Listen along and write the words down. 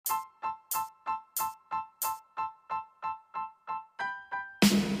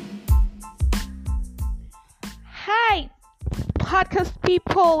podcast,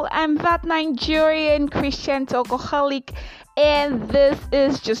 people. I'm that Nigerian Christian talkaholic, and this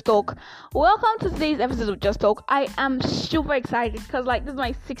is Just Talk. Welcome to today's episode of Just Talk. I am super excited because, this is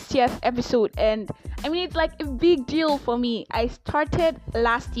my 60th episode, and it's like a big deal for me. I started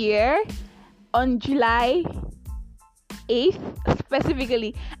last year on July 8th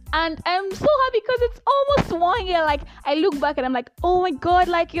specifically, and I'm so happy because it's almost 1 year. I look back and I'm like, oh my god,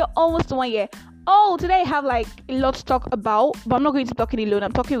 you're almost 1 year. Oh, today I have a lot to talk about, but I'm not going to talk alone.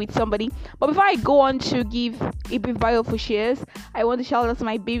 I'm talking with somebody. But before I go on to give a brief bio for shares, I want to shout out to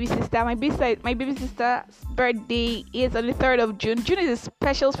my baby sister. My baby sister's birthday is on the 3rd of June. June is a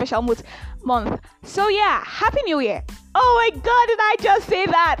special month. So yeah, Happy New Year. Oh my god, did I just say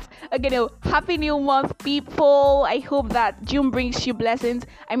that? Okay, no, Happy New Month, people. I hope that June brings you blessings.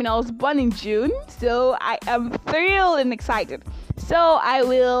 I was born in June, so I am thrilled and excited. So I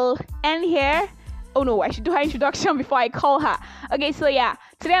will end here. Oh no, I should do her introduction before I call her. Okay, so yeah,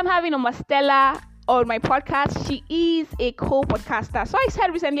 today I'm having OmarStella on my podcast. She is a co-podcaster. So I said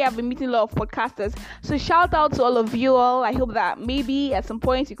recently I've been meeting a lot of podcasters. So shout out to all of you all. I hope that maybe at some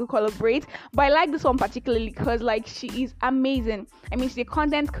point you could collaborate. But I like this one particularly because she is amazing. She's a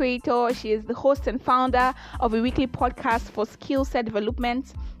content creator. She is the host and founder of a weekly podcast for skill set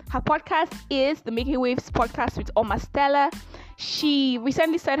development. Her podcast is the Making Waves podcast with OmarStella. She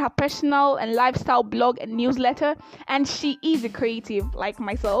recently started her personal and lifestyle blog and newsletter, and she is a creative like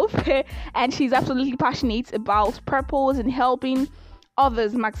myself, and she's absolutely passionate about purpose and helping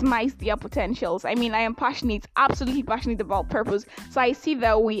others maximize their potentials. I am absolutely passionate about purpose. So I see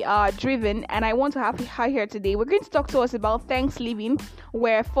that we are driven, and I want to have her here today. We're going to talk to us about Thanksgiving.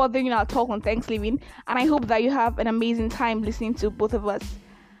 We're furthering our talk on Thanksgiving, and I hope that you have an amazing time listening to both of us.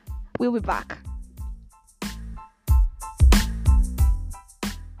 We'll be back.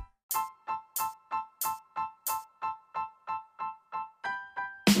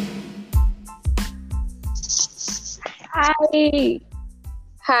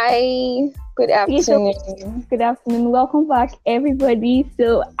 Hi. Good afternoon. Good afternoon. Welcome back, everybody.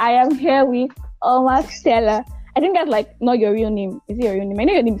 So I am here with OmarStella. I think that's not your real name. Is it your real name? I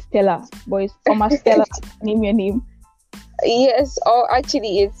know your name is Stella, but it's OmarStella. Name your name. Yes, or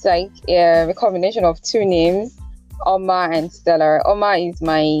actually it's a combination of two names, Omar and Stella. Omar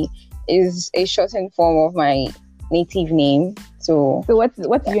is a shortened form of my native name. So what's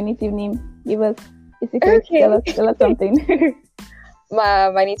your native name? Give us a secret. Okay. Tell us something.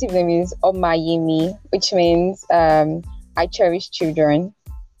 My native name is Omayemi, which means I cherish children.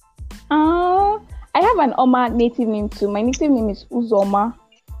 I have an Omar native name too. My native name is Uzoma.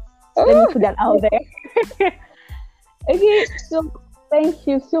 Let me put that out there. Okay, so thank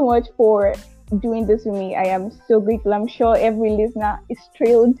you so much for doing this with me. I am so grateful. I'm sure every listener is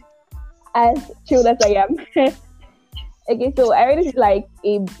thrilled as I am. Okay, so I already did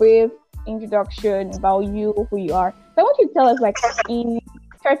a brief introduction about you, who you are. So I want you to tell us in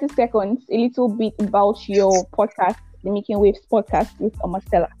 30 seconds a little bit about your podcast, the Making Waves podcast with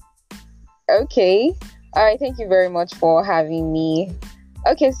OmarStella. Okay. All right. Thank you very much for having me.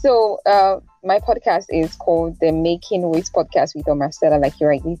 Okay, so my podcast is called the Making Waves podcast with OmarStella, like you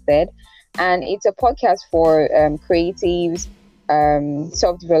rightly said. And it's a podcast for creatives,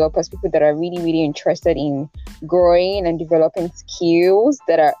 self-developers, people that are really, really interested in growing and developing skills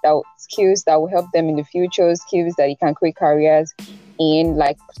that will help them in the future, skills that you can create careers in,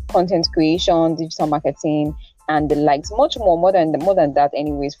 like content creation, digital marketing, and the likes. More than that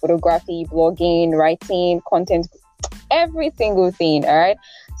anyways. Photography, blogging, writing, content, every single thing. All right.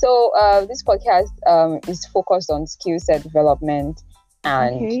 So this podcast is focused on skill set development,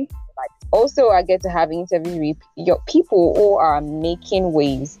 and also I get to have interviews with people who are making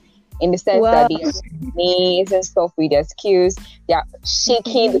waves in the sense that they are amazing stuff with their skills. They are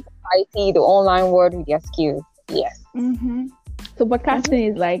shaking the society, the online world with their skills. Yes. Mm-hmm. So podcasting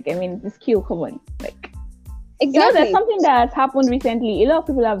is the skill common. Exactly. There's something that has happened recently. A lot of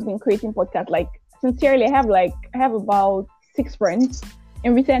people have been creating podcasts. Sincerely, I have about 6 friends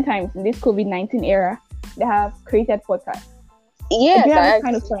in recent times in this COVID-19 era that have created podcasts. Yes,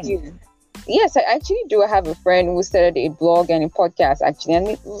 Yes, I actually do have a friend who started a blog and a podcast actually, and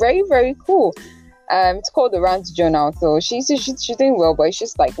it's very, very cool. It's called The Rant Journal. So she's doing well, but it's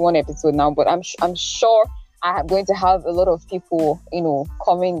just 1 episode now. But I'm sure I'm going to have a lot of people,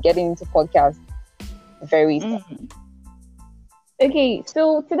 getting into podcasts very soon. Okay,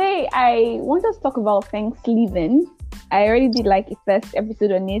 so today I want us to talk about Thanksgiving. I already did a first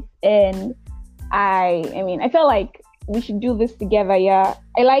episode on it, and I felt like we should do this together. Yeah,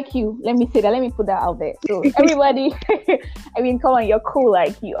 I like you. Let me say that. Let me put that out there. So everybody, come on, you're cool.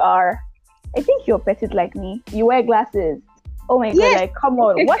 You are. I think you're petite like me. You wear glasses. Oh my god, like come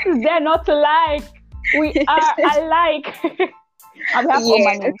on, what is there not to like? We are alike. I'm half on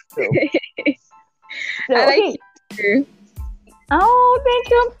my name too. So I like okay. you too. Oh, thank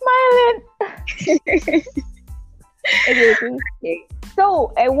you. I'm smiling. Okay.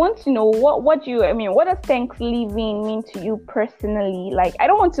 So I want to know what does Thanksgiving mean to you personally? Like, I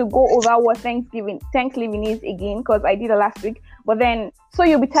don't want to go over what Thanksgiving is again because I did it last week. But then, so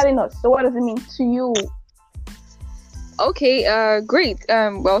you'll be telling us. So what does it mean to you? Okay. Great.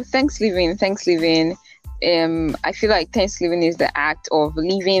 Well, Thanksgiving. I feel like Thanksgiving is the act of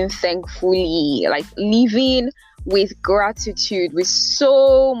living thankfully, like living with gratitude, with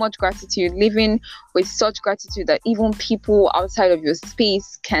so much gratitude, living with such gratitude that even people outside of your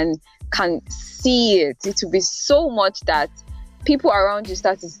space can see it. It will be so much that people around you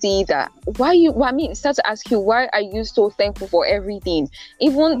start to see that start to ask you, why are you so thankful for everything?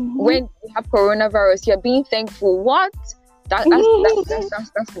 Even when you have coronavirus, you're being thankful. What? That's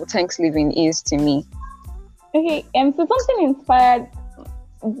what Thanksgiving is to me. Okay, so something inspired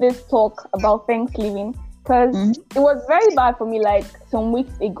this talk about Thanksgiving because it was very bad for me like some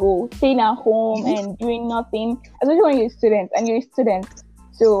weeks ago, staying at home and doing nothing, especially when you're a student.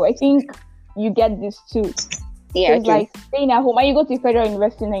 So I think you get this too. Yeah, so it's like staying at home and you go to Federal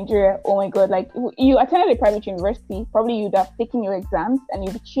University in Nigeria. Oh my god, like you attended a private university, probably you'd have taken your exams and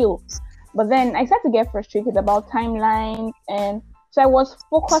you'd chill. But then I started to get frustrated about timelines, and so I was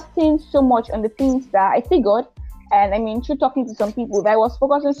focusing so much on the things that I figured, and I mean, through talking to some people, that I was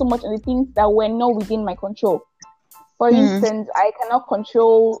focusing so much on the things that were not within my control. For instance, I cannot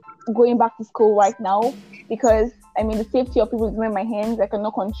control going back to school right now because, I mean, the safety of people is not in my hands. I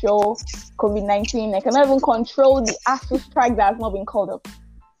cannot control COVID-19. I cannot even control the ASU strike that has not been called up.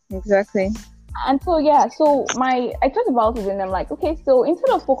 Exactly. And so, I thought about it and I'm like, okay, so instead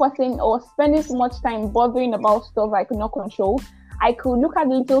of focusing or spending so much time bothering about stuff I could not control, I could look at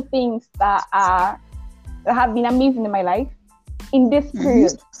the little things that have been amazing in my life in this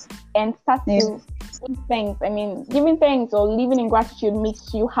period and start to give thanks. I mean, giving thanks or living in gratitude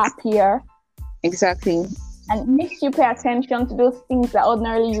makes you happier. Exactly. And makes you pay attention to those things that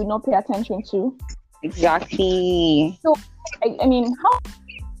ordinarily you not pay attention to. Exactly. So, I mean, how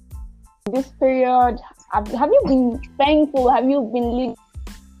this period have you been thankful? Have you been living?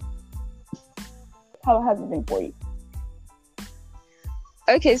 How has it been for you?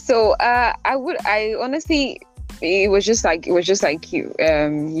 Okay, so I honestly, it was just like you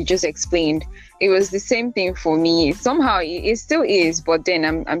just explained. It was the same thing for me. Somehow it still is, but then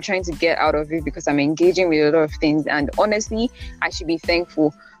I'm trying to get out of it because I'm engaging with a lot of things, and honestly, I should be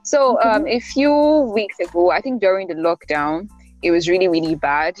thankful. So a few weeks ago, I think during the lockdown, it was really, really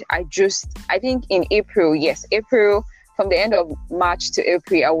bad. I think in April, from the end of March to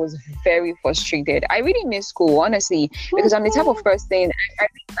April, I was very frustrated. I really miss school, honestly, because I'm the type of person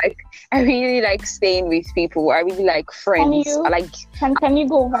I really like staying with people. I really like friends. Can you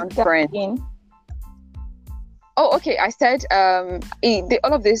go over that friends again? Oh, okay. I said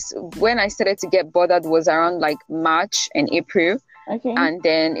all of this, when I started to get bothered, was around like March and April. Okay. And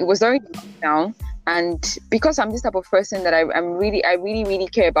then it was during the lockdown. And because I'm this type of person that I really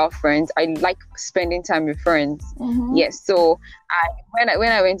care about friends. I like spending time with friends. Yes. So when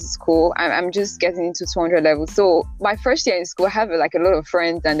I went to school, I'm just getting into 200 level. So my first year in school, I have like a lot of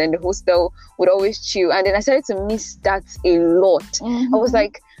friends, and then the hostel would always chill. And then I started to miss that a lot. I was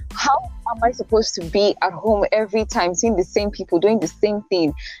like, how am I supposed to be at home every time, seeing the same people, doing the same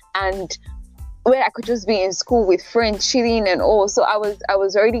thing, and where I could just be in school with friends, chilling and all. So I was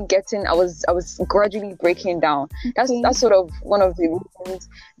gradually breaking down. That's sort of one of the reasons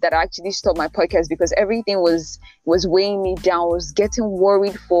that I actually stopped my podcast, because everything was weighing me down. I was getting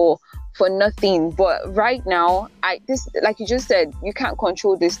worried for nothing. But right now, like you just said, you can't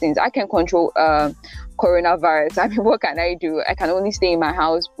control these things. I can control coronavirus. I mean, what can I do? I can only stay in my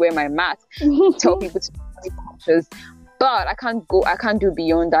house, wear my mask, tell people to be cautious. But I can't do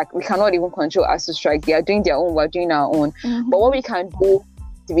beyond that. We cannot even control us to strike. They are doing their own, we're doing our own. But what we can do is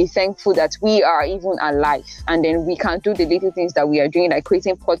to be thankful that we are even alive. And then we can do the little things that we are doing, like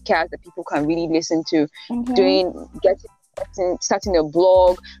creating podcasts that people can really listen to, starting a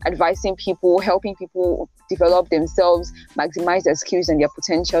blog, advising people, helping people develop themselves, maximize their skills and their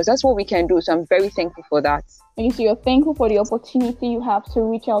potentials. That's what we can do. So I'm very thankful for that. And so you're thankful for the opportunity you have to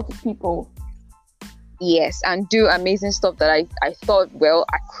reach out to people. Yes, and do amazing stuff that I thought,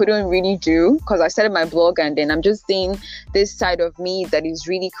 I couldn't really do, because I started my blog, and then I'm just seeing this side of me that is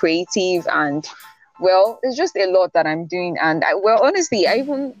really creative and Well, there's just a lot that I'm doing, and honestly, I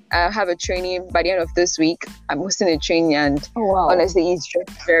even have a training by the end of this week. I'm hosting a training, and Oh wow. honestly, it's just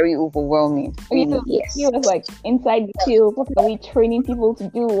very overwhelming. Okay, Really, so yes. you was like inside the field. What are we training people to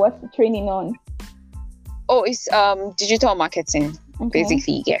do? What's the training on? Oh, it's digital marketing. Okay.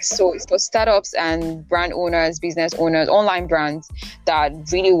 Basically, yes. So it's for startups and brand owners, business owners, online brands that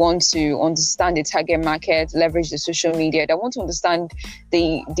really want to understand the target market, leverage the social media. That want to understand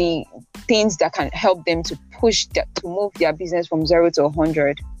the things that can help them to to move their business from 0 to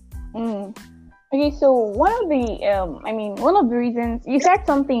 100. Okay, so one of the reasons you said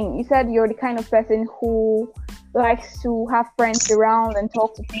something. You said you're the kind of person who likes to have friends around and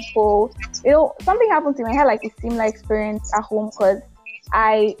talk to people. You know, something happened to me. I had like a similar experience at home because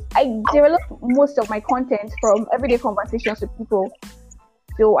I develop most of my content from everyday conversations with people.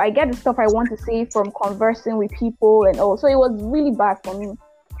 So I get the stuff I want to say from conversing with people and all. So it was really bad for me.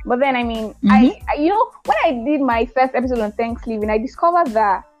 But then, I mean, I when I did my first episode on Thanksgiving, I discovered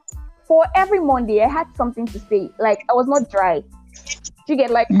that for every Monday I had something to say. Like I was not dry. You get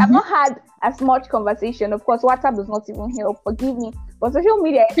like I've not had as much conversation. Of course, WhatsApp does not even help. Forgive me, but social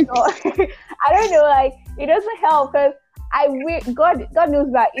media is not. I don't know. Like it doesn't help because God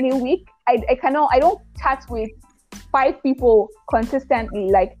knows that in a week I don't chat with 5 people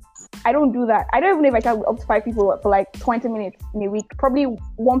consistently. Like I don't do that. I don't even know if I chat with up to 5 people for like 20 minutes in a week. Probably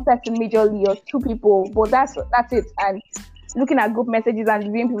one person majorly or 2 people, but that's it. And looking at group messages and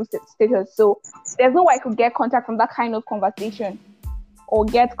reviewing people's status. So there's no way I could get contact from that kind of conversation or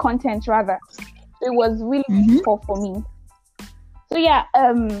get content rather. So it was really tough for me. So yeah,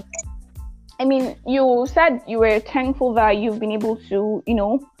 I mean, you said you were thankful that you've been able to,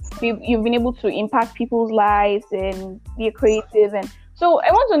 you've been able to impact people's lives and be creative. And so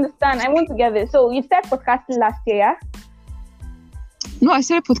I want to get this. So you started podcasting last year, yeah? No, I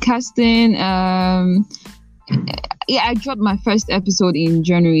started podcasting. Yeah, I dropped my first episode in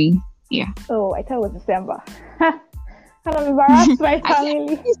January. Yeah. Oh, I thought it was December. I'm embarrassed my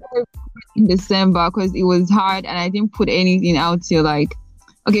family. In December because it was hard and I didn't put anything out till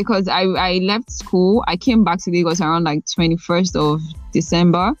because I left school. I came back to Lagos around 21st of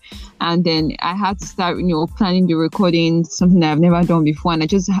December, and then I had to start planning the recording, something that I've never done before, and I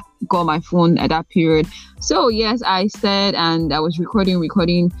just got my phone at that period. So yes, I said, and I was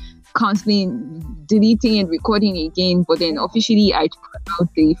recording, constantly deleting and recording again, but then officially I put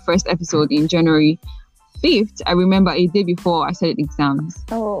out the first episode in January 5th. I remember a day before I started exams.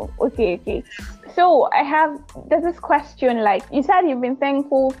 Oh, okay. So there's this question, like you said you've been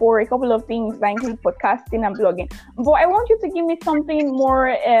thankful for a couple of things that include podcasting and blogging, but I want you to give me something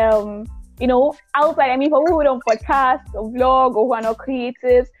more, outside. I mean, for people who don't podcast or vlog or who are not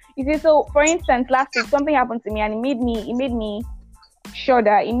creatives. You see, so for instance, last week something happened to me and it made me sure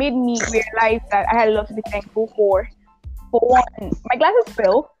that it made me realize that I had a lot to be thankful for. For one, my glasses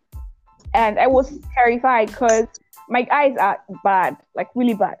fell. And I was terrified because my eyes are bad, like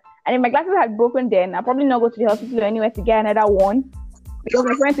really bad. And if my glasses had broken then, I'd probably not go to the hospital or anywhere to get another one. Because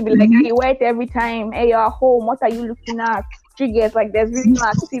my friends would be like, you wear it every time. Hey, you're at home. What are you looking at? Triggers, like there's really no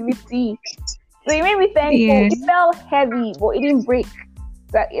activity. So it made me thankful. Yeah. It felt heavy, but it didn't break.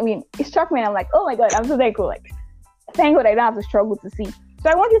 It struck me and I'm like, oh my God, I'm so thankful. Like, thank God I don't have to struggle to see. So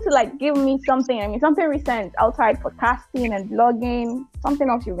I want you to give me something. Something recent outside podcasting and blogging. Something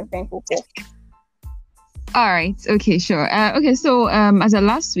else you've been thankful for. All right. Okay. Sure. Okay. So as of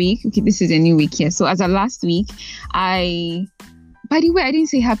last week. Okay, this is a new week here. So as of last week, by the way, I didn't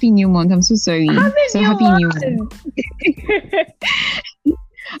say Happy New Month. I'm so sorry. Happy New Month.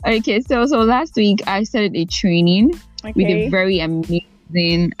 Okay. So last week I started a training with a very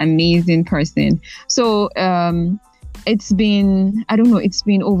amazing person. So it's been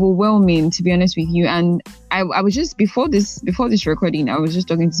overwhelming, to be honest with you. And I was just before this recording, I was just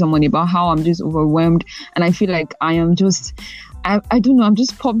talking to someone about how I'm just overwhelmed, and I feel like I am just I don't know, I'm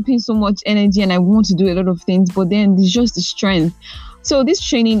just pumping so much energy and I want to do a lot of things, but then there's just the strength. So this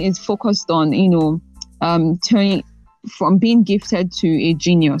training is focused on turning from being gifted to a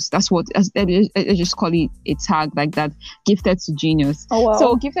genius. That's I just call it a tag like that, gifted to genius. Oh, wow.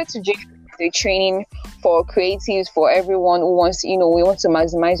 So gifted to genius, a training for creatives, for everyone who wants, we want to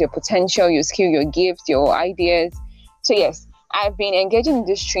maximize your potential, your skill, your gift, your ideas. So yes, I've been engaging in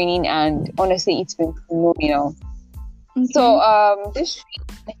this training and honestly, it's been phenomenal. Okay. So this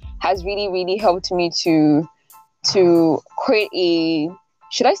training has really, really helped me to create a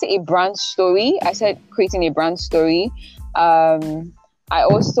brand story. I said creating a brand story. I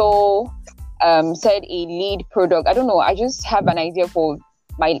also said a lead product. I don't know. I just have an idea for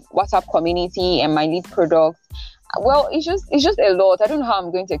my WhatsApp community and my lead product. Well, it's just a lot. I don't know how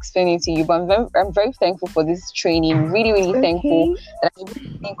I'm going to explain it to you, but I'm very thankful for this training. Really, really thankful that I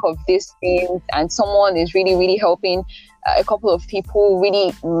really think of these things, and someone is really, really helping a couple of people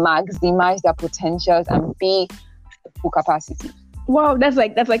really maximize their potentials and be at full capacity. Wow, that's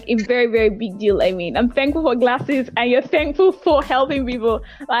like a very, very big deal. I mean, I'm thankful for glasses and you're thankful for helping people.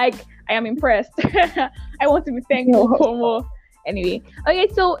 Like, I am impressed. I want to be thankful for more. Anyway. Okay,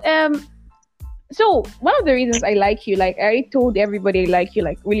 so one of the reasons I like you, like I already told everybody I like you,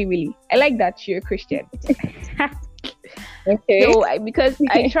 like really, really. I like that you're a Christian. Okay. So because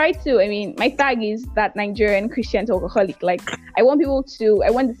I try to, I mean, my tag is that Nigerian Christian alcoholic. Like I want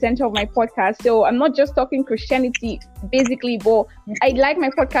the center of my podcast. So I'm not just talking Christianity basically, but I'd like my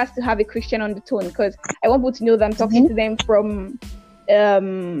podcast to have a Christian undertone because I want people to know that I'm talking to them from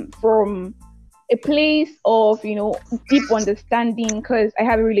a place of, deep understanding because I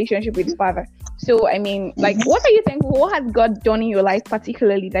have a relationship with the Father. So, I mean, like, what are you thankful for? What has God done in your life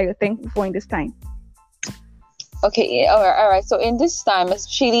particularly that you're thankful for in this time? Okay, all right. So in this time,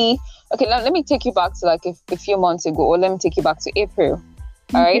 especially, okay, let me take you back to like a few months ago, or let me take you back to April.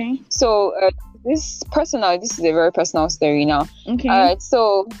 All right. So this is a very personal story now. Okay. All right.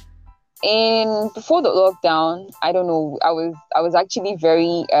 So before the lockdown, I don't know, I was actually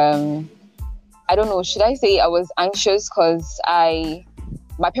very I don't know, should I say I was anxious because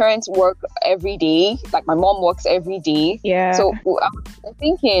my parents work every day, like my mom works every day. Yeah. So I was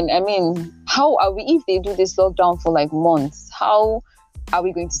thinking, I mean, how are we, if they do this lockdown for like months, how are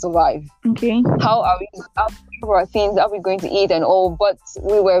we going to survive? Okay. How are we going to eat and all? But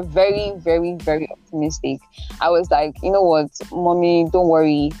we were very, very, very optimistic. I was like, you know what, mommy, don't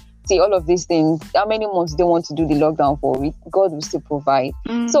worry. See, all of these things, how many months they want to do the lockdown for? God will still provide.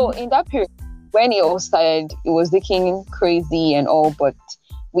 So in that period, when it all started, it was looking crazy and all, but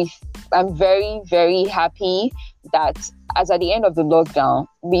I'm very, very happy that as at the end of the lockdown,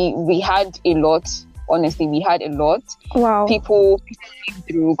 we had a lot. Honestly, we had a lot. Wow. People came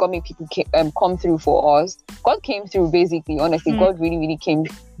through. God made people come through for us. God came through, basically. Honestly, God really, really came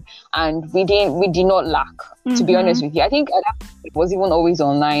through. And we did not lack, to be honest with you. I think it was even always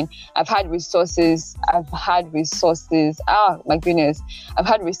online. I've had resources. My goodness. I've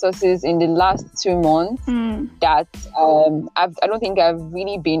had resources in the last 2 months that I don't think I've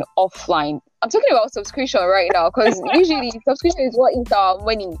really been offline. I'm talking about subscription right now because usually subscription is what eats our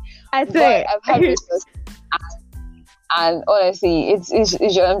money. But I've had resources. And honestly,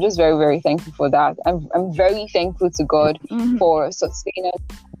 I'm just very, very thankful for that. I'm very thankful to God for sustaining us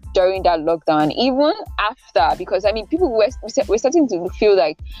during that lockdown, even after, because I mean, people were starting to feel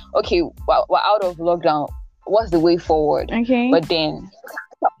like, okay, we're out of lockdown. What's the way forward? Okay. But then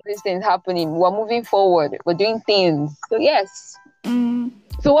these things happening, we're moving forward. We're doing things. So yes.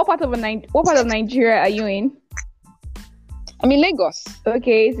 So what part of Nigeria are you in? I'm in Lagos.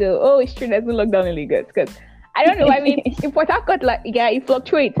 Okay, so it's true there's no lockdown in Lagos because I don't know. I mean, in Port Harcourt, it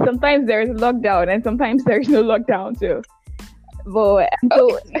fluctuates. Sometimes there is a lockdown and sometimes there is no lockdown too. But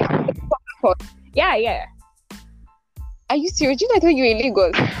yeah. Are you serious? I thought you were in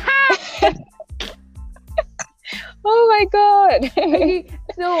Lagos. Oh my God. Okay,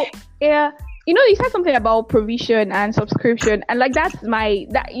 so yeah, you said something about provision and subscription, and like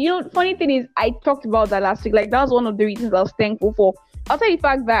funny thing is, I talked about that last week. Like that was one of the reasons I was thankful for. Outside the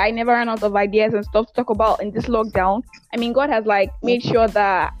fact that I never ran out of ideas and stuff to talk about in this lockdown, I mean, God has like made sure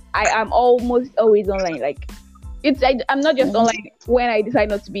that I am almost always online. Like I'm not just online when I decide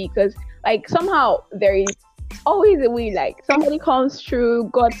not to be, because like somehow there is always a way. Like somebody comes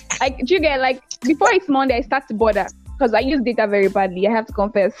through. God, like do you get, like before it's Monday, I start to bother because I use data very badly. I have to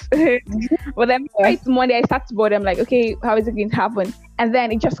confess. But then before it's Monday, I start to bother. I'm like, okay, how is it going to happen? And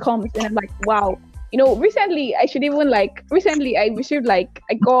then it just comes, and I'm like, wow. Recently I received I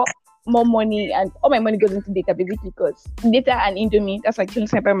got more money, and all my money goes into data basically, because data and Indomie, that's like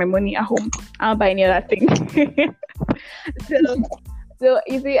 20% of my money at home. I don't buy any other thing. So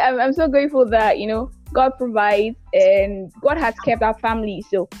you see, I'm so grateful that God provides and God has kept our family.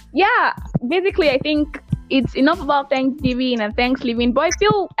 So yeah, basically I think it's enough about Thanksgiving and Thanksgiving, but I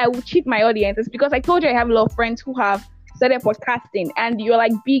feel I will cheat my audience. It's because I told you I have a lot of friends who have started podcasting, and you're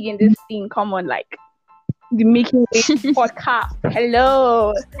like big in this thing. Come on, like the Making Waves podcast.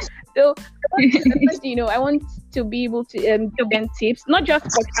 Hello. So I want to be able to give them tips, not just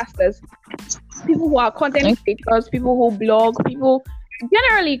podcasters, people who are content creators, people who blog, people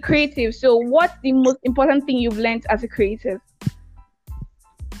generally creative. So what's the most important thing you've learned as a creative?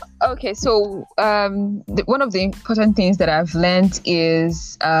 Okay, so one of the important things that I've learned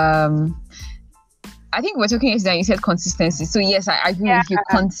is I think we're talking yesterday, you said consistency. So yes, I agree with you.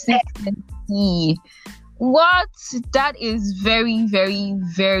 Consistency. What? That is very, very,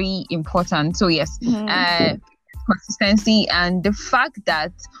 very important. So yes, consistency, and the fact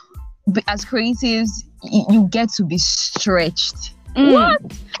that as creatives you get to be stretched. What?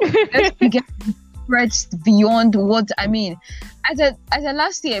 You get stretched beyond what I mean. As a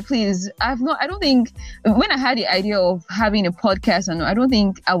last year, please, I don't think when I had the idea of having a podcast, and I don't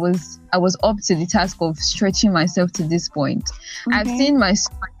think I was up to the task of stretching myself to this point. Okay. I've seen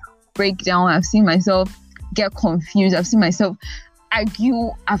myself break down. I've seen myself get confused. I've seen myself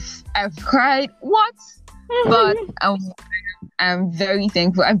argue. I've cried. What? But I'm very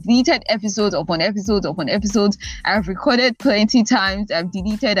thankful. I've deleted episodes upon episodes upon episodes. I've recorded plenty times. I've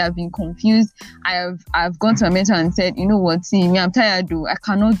deleted. I've been confused. I've gone to my mentor and said, you know what, see me, I'm tired. I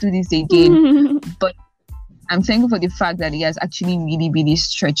cannot do this again. But I'm thankful for the fact that he has actually really, really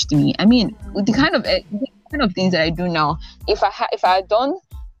stretched me. I mean, with the kind of things that I do now, if I had done,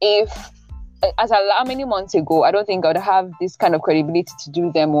 how many months ago, I don't think I would have this kind of credibility to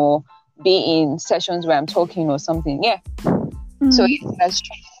do them or be in sessions where I'm talking or something. Yeah. So that's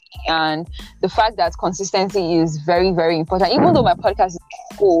true. And the fact that consistency is very, very important, even though my podcast is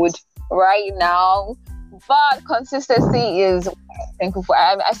good right now, but consistency is what I'm thankful for.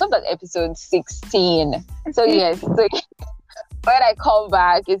 I stopped at episode 16. So yes, so when I come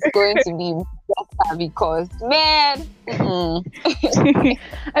back, it's going to be better because man.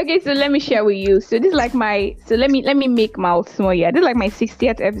 Okay, so let me share with you. So this is like let me make mouth small. Yeah, this is like my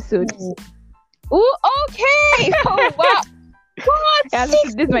 60th episode. Oh, okay. Oh wow. What? Yeah,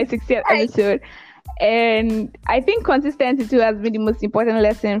 this is my 60th episode, and I think consistency too has been the most important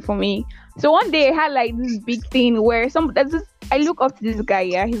lesson for me. So one day I had like this big thing where I look up to this guy.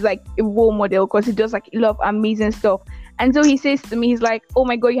 Yeah, he's like a role model because he does like a lot of amazing stuff. And so he says to me, he's like, "Oh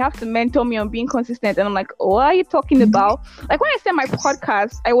my God, you have to mentor me on being consistent." And I'm like, "What are you talking about?" Like when I said my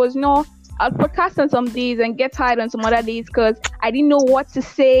podcast, I'll podcast on some days and get tired on some other days because I didn't know what to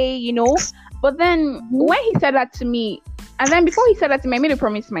say, you know. But then when he said that to me, and then before he said that to me, I made a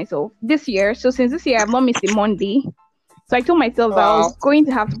promise to myself this year. So since this year, I've not missed a Monday. So I told myself that I was going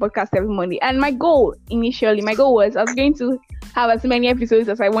to have to podcast every Monday. And my goal was I was going to have as many episodes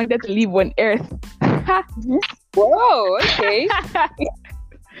as I wanted to live on Earth. Whoa, okay.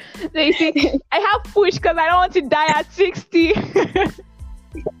 So you see, I have push because I don't want to die at 60.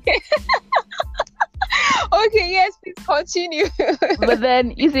 Okay, yes, please continue. But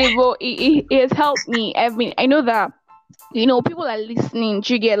then you see, well, it has helped me. I know that, you know, people are listening.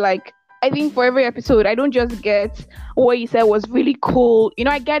 You get like, I think for every episode, I don't just get what you said was really cool. You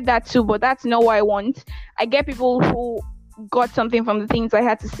know, I get that too, but that's not what I want. I get people who got something from the things I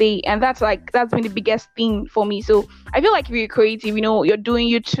had to say, and that's been the biggest thing for me. So I feel like if you're creative, you know, you're doing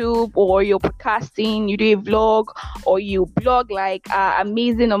YouTube or you're podcasting, you do a vlog or you blog like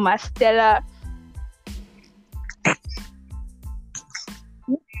Amazing OmarStella.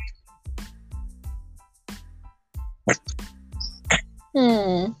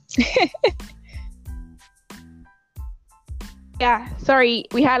 Yeah, sorry,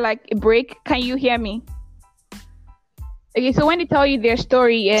 we had like a break. Can you hear me? Okay, so when they tell you their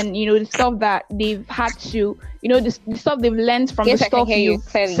story and, you know, the stuff that they've had to, you know, the stuff they've learned from the stuff you've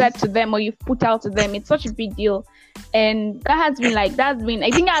said to them or you've put out to them, it's such a big deal. And I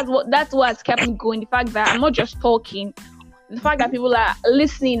think that's what's kept me going. The fact that I'm not just talking, the fact that people are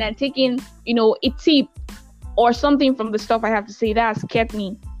listening and taking, you know, a tip or something from the stuff I have to say, that's kept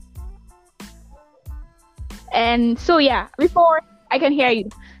me. And so, yeah, before I can hear you.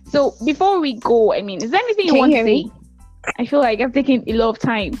 So before we go, I mean, is there anything you want to say? I feel like I've taken a lot of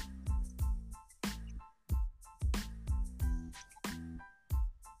time.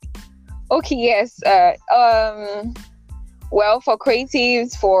 Okay, yes. Well, for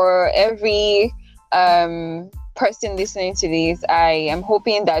creatives, for every person listening to this, I am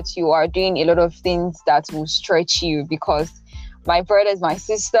hoping that you are doing a lot of things that will stretch you, because my brothers, my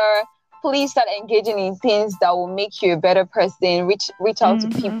sister, please start engaging in things that will make you a better person. Reach out to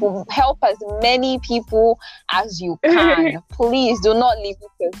people. Help as many people as you can. Please do not limit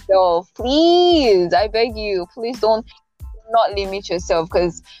yourself. Please, I beg you. Please don't not limit yourself,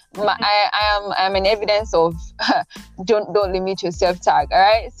 because I'm an evidence of don't limit yourself tag. All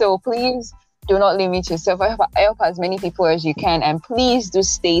right. So please do not limit yourself. Help as many people as you can, and please do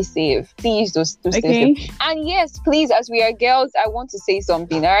stay safe. Please do stay safe. And yes, please, as we are girls, I want to say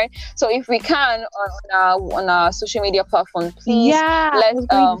something. All right. So if we can on our social media platform, please let's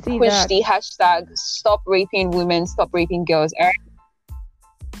push the hashtag Stop Raping Women, Stop Raping Girls. All right.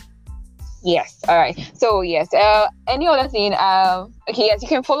 Yes. All right. So yes. Any other thing? Okay. Yes. You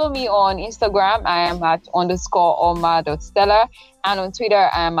can follow me on Instagram. I am at underscore Omar.Stella, and on Twitter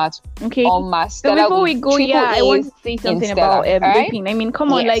I am at Okay. So OmarStella before we with go, triple yeah, I want E's to say in something about Stella. All right. raping. I mean,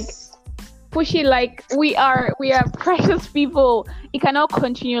 come on, like Yes. push it, like we are precious people. It cannot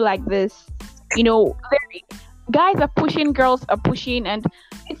continue like this. Very, guys are pushing, girls are pushing, and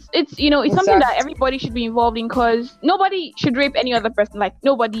it's something that Exactly. everybody should be involved in, because nobody should rape any other person, like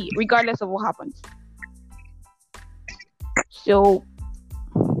nobody, regardless of what happens. So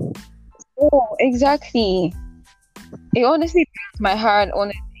Oh, exactly. It honestly breaks my heart.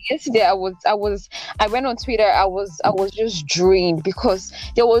 Honestly, yesterday I went on Twitter. I was just drained because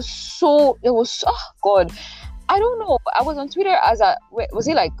oh God, I don't know. I was on Twitter was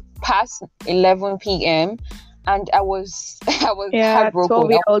it like past 11 p.m. and I was I was yeah, heartbroken.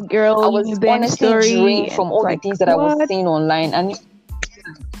 12-year-old I girl, was then honestly story, drained and from it's all the like things that I was what? seeing online, and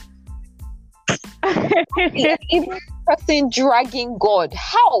even person dragging God.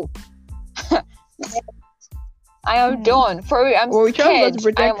 How? I am Hmm. done. For real, I'm Well, we trust God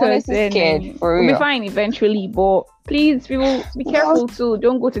scared. to I am protect us, honestly and I scared. mean, For we'll be real. fine eventually. But please, people, be Well, careful too.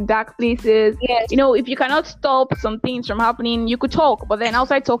 Don't go to dark places. yes, If you cannot stop some things from happening, you could talk. But then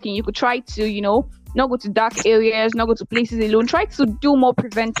outside talking, you could try to, not go to dark areas, not go to places alone. Try to do more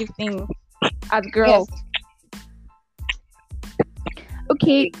preventive things as yes. girls.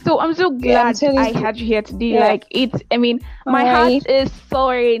 Okay, so I'm so Yeah, I'm glad telling I you. had you here today. Yeah. Like I mean, All my heart right. is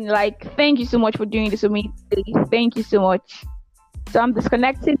soaring. Like, thank you so much for doing this with me today. Thank you so much. So I'm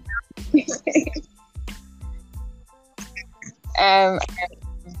disconnected. Um,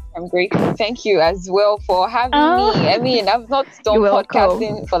 I'm grateful. Thank you as well for having me. I Oh, mean, I've not you're done welcome.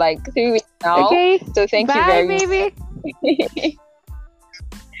 podcasting for like 3 weeks now, Okay, so thank you bye, very baby. much.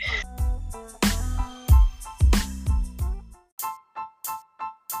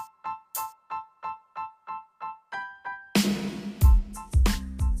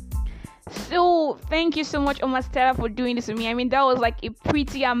 So thank you so much, OmarStella, for doing this with me. I mean, that was like a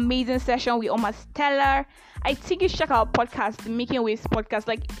pretty amazing session with OmarStella. I think you should check out podcast, the Making Waves podcast.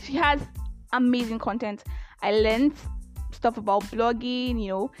 Like, she has amazing content. I learned stuff about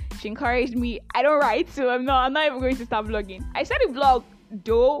blogging. She encouraged me. I don't write, so I'm not even going to start blogging. I started blog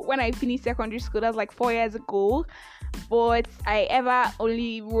though when I finished secondary school. That was like 4 years ago, but I ever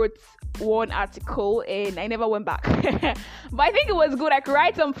only wrote one article and I never went back. But I think it was good. I could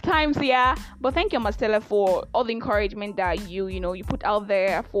write sometimes, yeah. But thank you, Marcella, for all the encouragement that you put out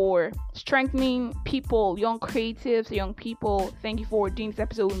there for strengthening people, young creatives, young people. Thank you for doing this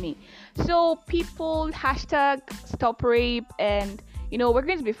episode with me. So people, hashtag stop rape, and we're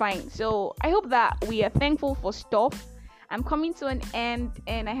going to be fine. So I hope that we are thankful for stuff. I'm coming to an end,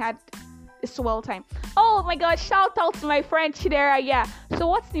 and I had a swell time. Oh my god, shout out to my friend Chidera. Yeah. So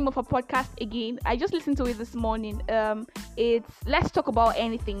what's the name of her podcast again? I just listened to it this morning. It's Let's Talk About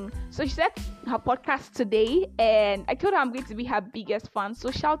Anything. So she said her podcast today, and I told her I'm going to be her biggest fan.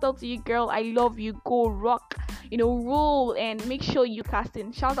 So shout out to you, girl. I love you. Go rock. Rule, and make sure you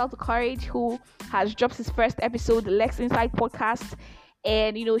casting. Shout out to Courage, who has dropped his first episode, the Lex Inside podcast.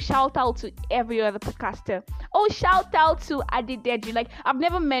 And shout out to every other podcaster. Oh, shout out to Adedeji. Like, I've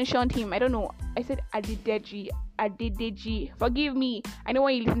never mentioned him. I don't know. I said Adedeji. Forgive me. I know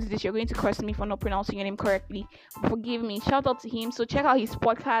when you listen to this, you're going to curse me for not pronouncing your name correctly. Forgive me. Shout out to him. So check out his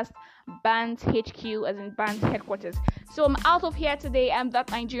podcast, Bands HQ, as in Bands Headquarters. So I'm out of here today. I'm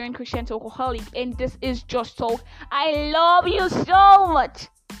that Nigerian Christian alcoholic, and this is Just Talk. I love you so much.